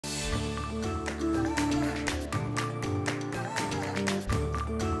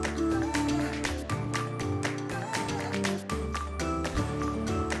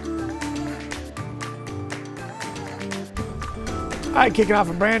All right, kicking off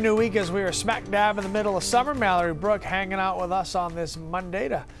a brand new week as we are smack dab in the middle of summer. Mallory Brooke hanging out with us on this Monday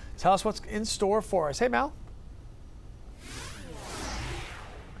to tell us what's in store for us. Hey, Mal.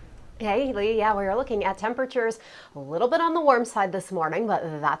 Hey, Lee. Yeah, we are looking at temperatures a little bit on the warm side this morning, but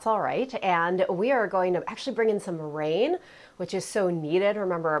that's all right. And we are going to actually bring in some rain, which is so needed.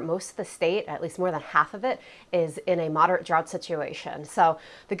 Remember, most of the state, at least more than half of it, is in a moderate drought situation. So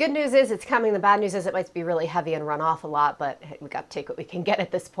the good news is it's coming. The bad news is it might be really heavy and run off a lot, but we got to take what we can get at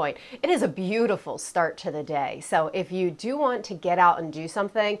this point. It is a beautiful start to the day. So if you do want to get out and do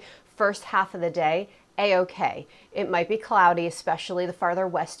something, first half of the day, A-okay. It might be cloudy, especially the farther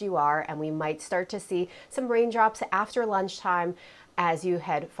west you are, and we might start to see some raindrops after lunchtime as you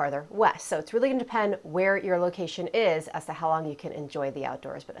head farther west. So it's really going to depend where your location is as to how long you can enjoy the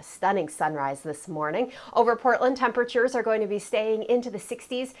outdoors. But a stunning sunrise this morning. Over Portland, temperatures are going to be staying into the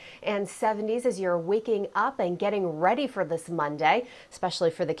 60s and 70s as you're waking up and getting ready for this Monday,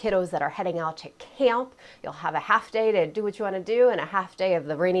 especially for the kiddos that are heading out to camp. You'll have a half day to do what you want to do and a half day of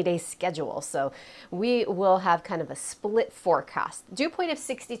the rainy day schedule. So we will have kind of a split forecast. Dew point of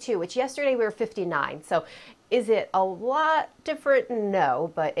 62, which yesterday we were 59. So is it a lot different?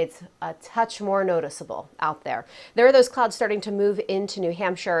 No, but it's a touch more noticeable out there. There are those clouds starting to move into New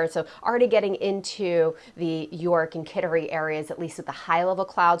Hampshire, so already getting into the York and Kittery areas, at least with the high level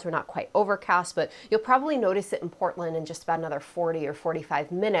clouds. We're not quite overcast, but you'll probably notice it in Portland in just about another 40 or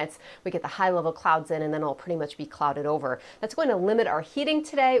 45 minutes. We get the high level clouds in and then it'll pretty much be clouded over. That's going to limit our heating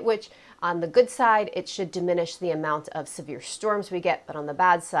today, which on the good side, it should diminish the amount of severe storms we get, but on the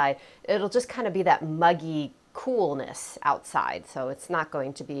bad side, it'll just kind of be that muggy coolness outside, so it's not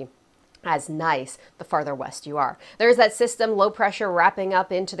going to be as nice the farther west you are. There's that system, low pressure wrapping up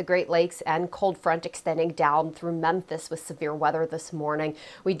into the Great Lakes and cold front extending down through Memphis with severe weather this morning.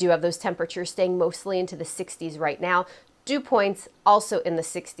 We do have those temperatures staying mostly into the 60s right now. Dew points also in the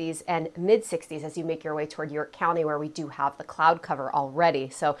 60s and mid 60s as you make your way toward York County, where we do have the cloud cover already.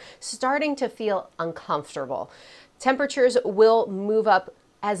 So starting to feel uncomfortable. Temperatures will move up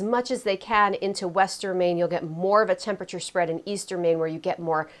as much as they can into western Maine. You'll get more of a temperature spread in eastern Maine where you get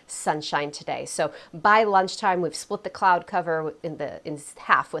more sunshine today. So by lunchtime, we've split the cloud cover in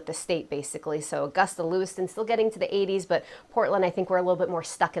half with the state basically. So Augusta, Lewiston still getting to the 80s, but Portland, I think we're a little bit more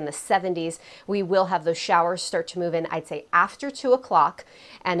stuck in the 70s. We will have those showers start to move in, I'd say after 2 o'clock,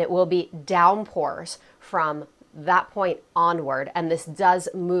 and it will be downpours from that point onward. And this does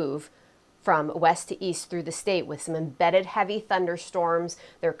move from west to east through the state with some embedded heavy thunderstorms.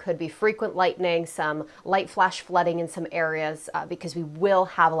 There could be frequent lightning, some light flash flooding in some areas because we will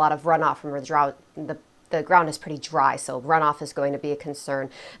have a lot of runoff from the drought. The ground is pretty dry, so runoff is going to be a concern.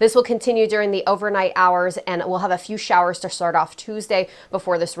 This will continue during the overnight hours, and we'll have a few showers to start off Tuesday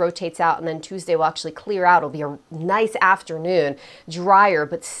before this rotates out, and then Tuesday will actually clear out. It'll be a nice afternoon, drier,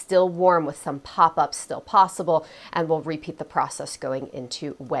 but still warm with some pop-ups still possible, and we'll repeat the process going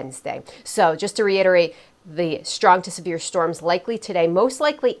into Wednesday. So just to reiterate, the strong to severe storms likely today, most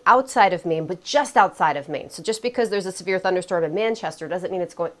likely outside of Maine, but just outside of Maine. So just because there's a severe thunderstorm in Manchester doesn't mean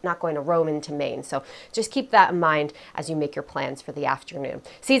it's not going to roam into Maine. So just keep that in mind as you make your plans for the afternoon.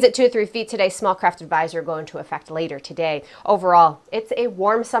 Seas at 2 to 3 feet today. Small craft advisory going into effect later today. Overall, it's a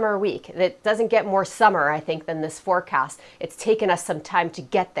warm summer week. It doesn't get more summer, I think, than this forecast. It's taken us some time to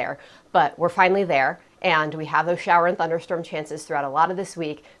get there, but we're finally there. And we have those shower and thunderstorm chances throughout a lot of this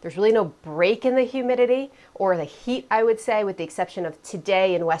week. There's really no break in the humidity or the heat, I would say, with the exception of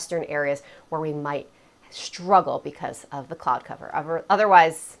today in western areas where we might struggle because of the cloud cover.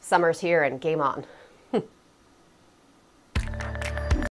 Otherwise, summer's here and game on.